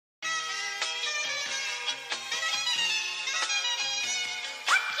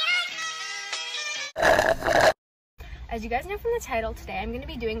As you guys know from the title, today I'm going to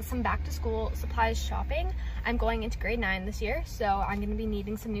be doing some back to school supplies shopping. I'm going into grade 9 this year, so I'm going to be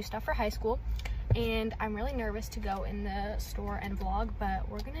needing some new stuff for high school. And I'm really nervous to go in the store and vlog, but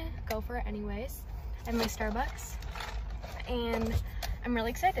we're going to go for it anyways. I have my Starbucks and I'm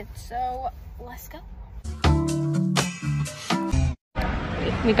really excited, so let's go.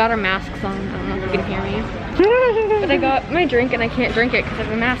 We got our masks on. I don't know if you can hear me. But I got my drink and I can't drink it because I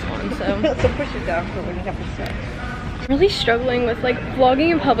have a mask on, so. So push it down so when you have to sit. I'm really struggling with like vlogging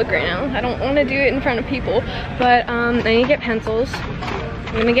in public right now. I don't want to do it in front of people, but I need to get pencils.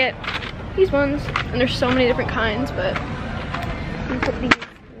 I'm gonna get these ones, and there's so many different kinds, but I'm gonna put these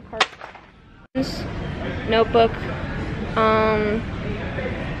in the cart. Notebook.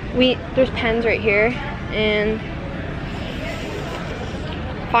 There's pens right here, and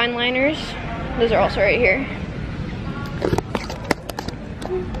fine liners. Those are also right here.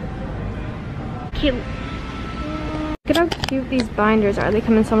 Cute. Look at how cute these binders are. They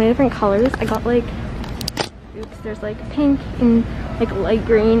come in so many different colors. I got like, oops, there's like pink and like light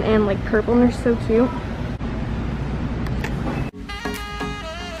green and like purple, and they're so cute.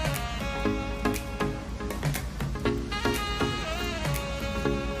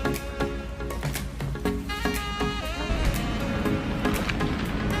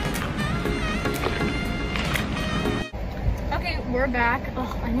 We're back.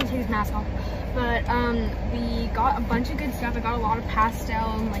 Oh, I need to take this mask off. But we got a bunch of good stuff. I got a lot of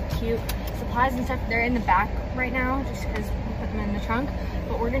pastel and like cute supplies and stuff. They're in the back right now just because we put them in the trunk.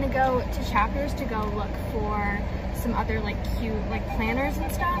 But we're gonna go to Chapters to go look for some other like cute like planners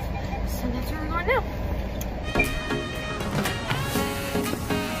and stuff. So that's where we're going now.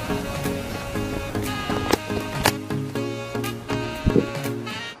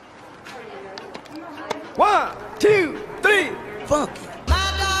 One, two, three, funky.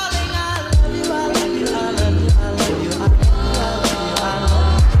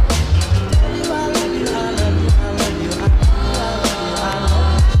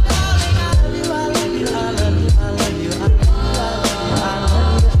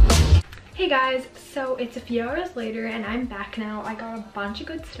 Hey guys, so it's a few hours later and I'm back now. I got a bunch of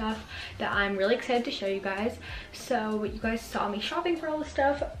good stuff that I'm really excited to show you guys. So you guys saw me shopping for all the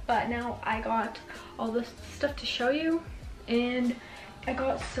stuff, but now I got all this stuff to show you, and I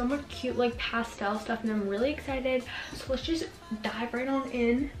got so much cute like pastel stuff and I'm really excited. So let's just dive right on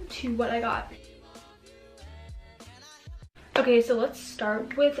in to what I got. Okay, so let's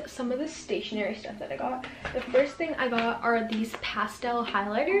start with some of the stationery stuff that I got. The first thing I got are these pastel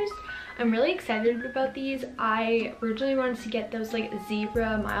highlighters. I'm really excited about these. I originally wanted to get those like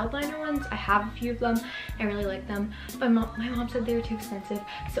zebra mild liner ones. I have a few of them. I really like them. But my mom said they were too expensive.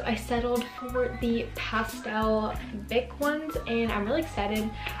 So I settled for the pastel Bic ones and I'm really excited.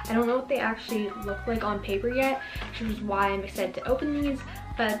 I don't know what they actually look like on paper yet, which is why I'm excited to open these.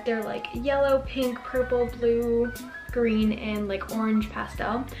 But they're like yellow, pink, purple, blue, green, and like orange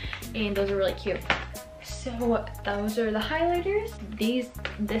pastel. And those are really cute. So those are the highlighters.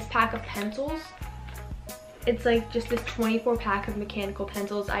 This pack of pencils, it's like just this 24 pack of mechanical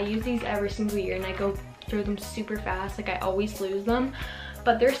pencils. I use these every single year and I go through them super fast. Like I always lose them,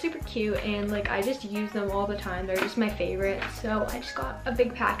 but they're super cute and like I just use them all the time. They're just my favorite. So I just got a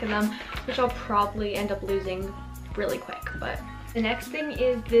big pack of them, which I'll probably end up losing really quick. But the next thing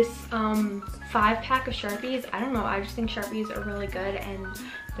is this 5-pack of Sharpies. I don't know, I just think Sharpies are really good, and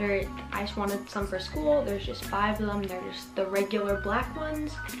I just wanted some for school. There's just 5 of them. They're just the regular black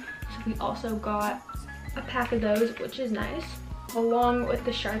ones. So we also got a pack of those, which is nice. Along with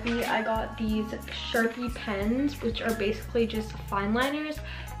the Sharpie, I got these Sharpie pens, which are basically just fine liners,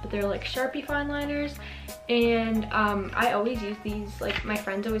 but they're like Sharpie fine liners. And I always use these, like my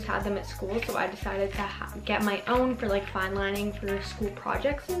friends always had them at school, so I decided to get my own for like fine lining for school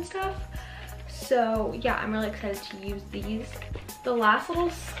projects and stuff. So yeah, I'm really excited to use these. The last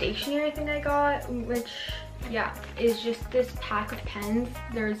little stationery thing I got, which yeah, is just this pack of pens.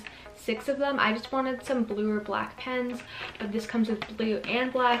 There's 6 of them. I just wanted some blue or black pens, but this comes with blue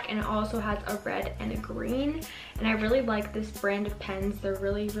and black, and it also has a red and a green. And I really like this brand of pens. They're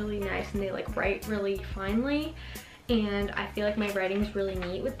really, really nice, and they like write really finely. And I feel like my writing's really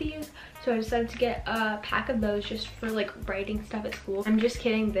neat with these. So I decided to get a pack of those just for like writing stuff at school. I'm just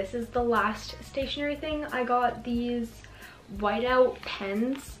kidding. This is the last stationery thing. I got these whiteout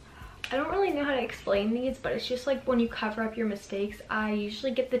pens. I don't really know how to explain these, but it's just like when you cover up your mistakes. I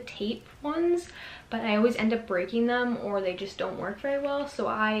usually get the tape ones, but I always end up breaking them or they just don't work very well. So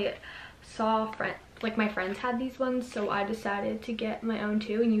I saw like my friends had these ones, so I decided to get my own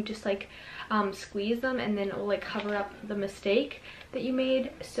too. And you just like squeeze them and then it will like cover up the mistake that you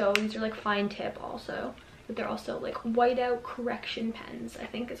made. So these are like fine tip also, but they're also like whiteout correction pens, I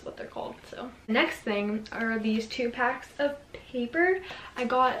think is what they're called. So next thing are these 2 packs of paper. I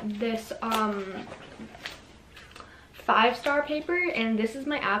got this 5-star paper, and this is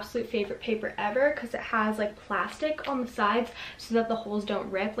my absolute favorite paper ever because it has like plastic on the sides so that the holes don't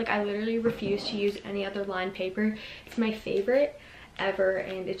rip. Like I literally refuse to use any other lined paper. It's my favorite ever,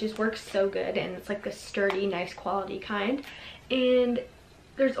 and it just works so good, and it's like the sturdy, nice quality kind. And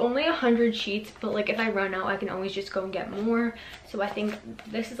there's only 100 sheets, but like if I run out I can always just go and get more. So I think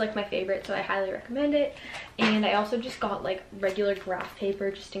this is like my favorite, so I highly recommend it. And I also just got like regular graph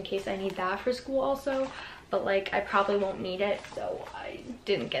paper just in case I need that for school also, but like I probably won't need it, so I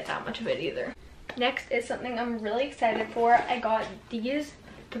didn't get that much of it either. Next is something I'm really excited for. I got these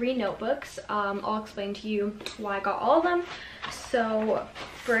 3 notebooks. I'll explain to you why I got all of them. So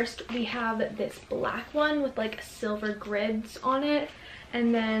first we have this black one with like silver grids on it,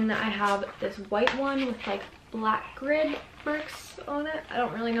 and then I have this white one with like black grid marks on it. I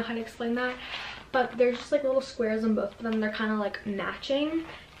don't really know how to explain that, but there's just like little squares on both of them. They're kind of like matching,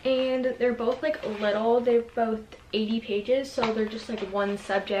 and they're both like little. They're both 80 pages, so they're just like one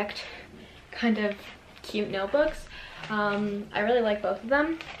subject kind of cute notebooks. I really like both of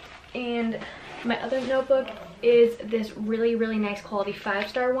them. And my other notebook is this really nice quality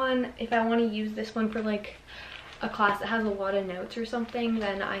 5-star one. If I want to use this one for like a class that has a lot of notes or something,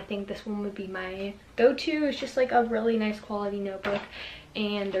 then I think this one would be my go-to. It's just like a really nice quality notebook,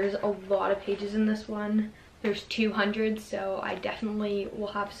 and there's a lot of pages in this one. There's 200, so I definitely will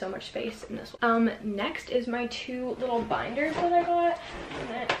have so much space in this one. Next is my 2 little binders that I got. I'm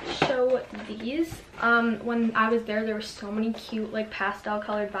gonna show these. When I was there were so many cute like pastel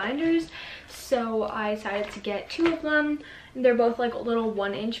colored binders, so I decided to get 2 of them. And they're both like little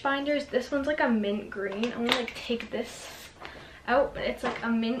 1-inch binders. This one's like a mint green. I'm gonna like take this out, but it's like a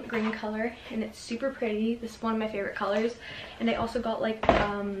mint green color and it's super pretty. This is one of my favorite colors. And I also got like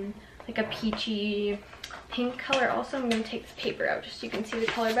a peachy pink color also. I'm going to take this paper out just so you can see the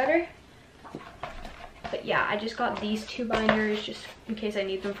color better. But yeah, I just got these 2 binders just in case I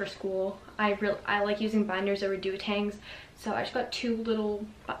need them for school. I like using binders over do-tangs, so I just got 2 little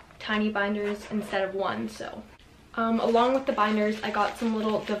tiny binders instead of 1. So along with the binders I got some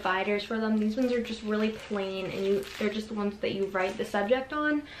little dividers for them. These ones are just really plain, and they're just the ones that you write the subject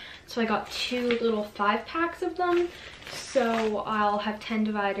on. So I got 2 little 5-packs of them, so I'll have 10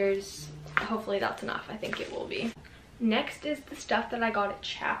 dividers. Hopefully that's enough. I think it will be. Next is the stuff that I got at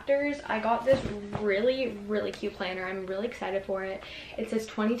Chapters. I got this really cute planner. I'm really excited for it. It says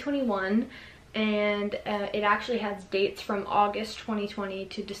 2021, and it actually has dates from August 2020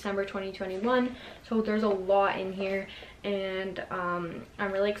 to December 2021, so there's a lot in here, and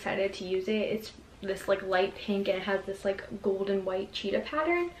I'm really excited to use it. It's this like light pink, and it has this like golden white cheetah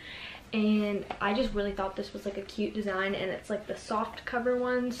pattern, and I just really thought this was like a cute design, and it's like the soft cover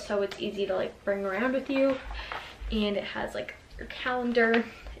ones, so it's easy to like bring around with you, and it has like your calendar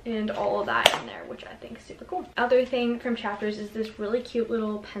and all of that in there, which I think is super cool. Other thing from Chapters is this really cute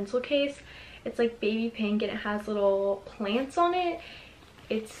little pencil case. It's like baby pink and it has little plants on it.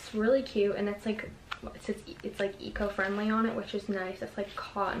 It's really cute, and it's like it's like eco-friendly on it, which is nice. It's like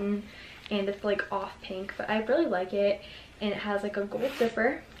cotton and it's like off pink, but I really like it. And it has like a gold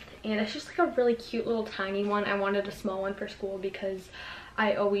zipper, and it's just like a really cute little tiny one. I wanted a small one for school because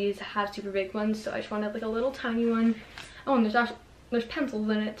I always have super big ones, so I just wanted like a little tiny one. Oh, and there's pencils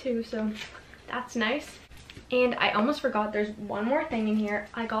in it too, so that's nice. And I almost forgot, there's one more thing in here.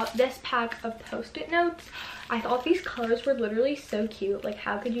 I got this pack of Post-it notes. I thought these colors were literally so cute. Like,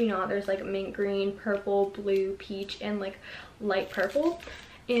 how could you not? There's like mint green, purple, blue, peach, and like light purple.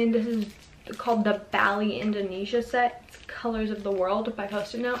 And this is called the Bali Indonesia set. It's Colors of the World by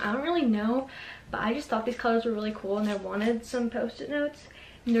Post-it Note. I don't really know, but I just thought these colors were really cool, and I wanted some Post-it notes.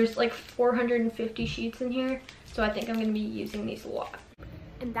 And there's like 450 sheets in here, so I think I'm going to be using these a lot.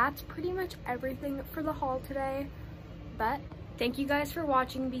 And that's pretty much everything for the haul today. But thank you guys for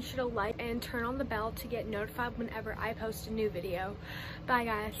watching. Be sure to like and turn on the bell to get notified whenever I post a new video. Bye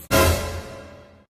guys.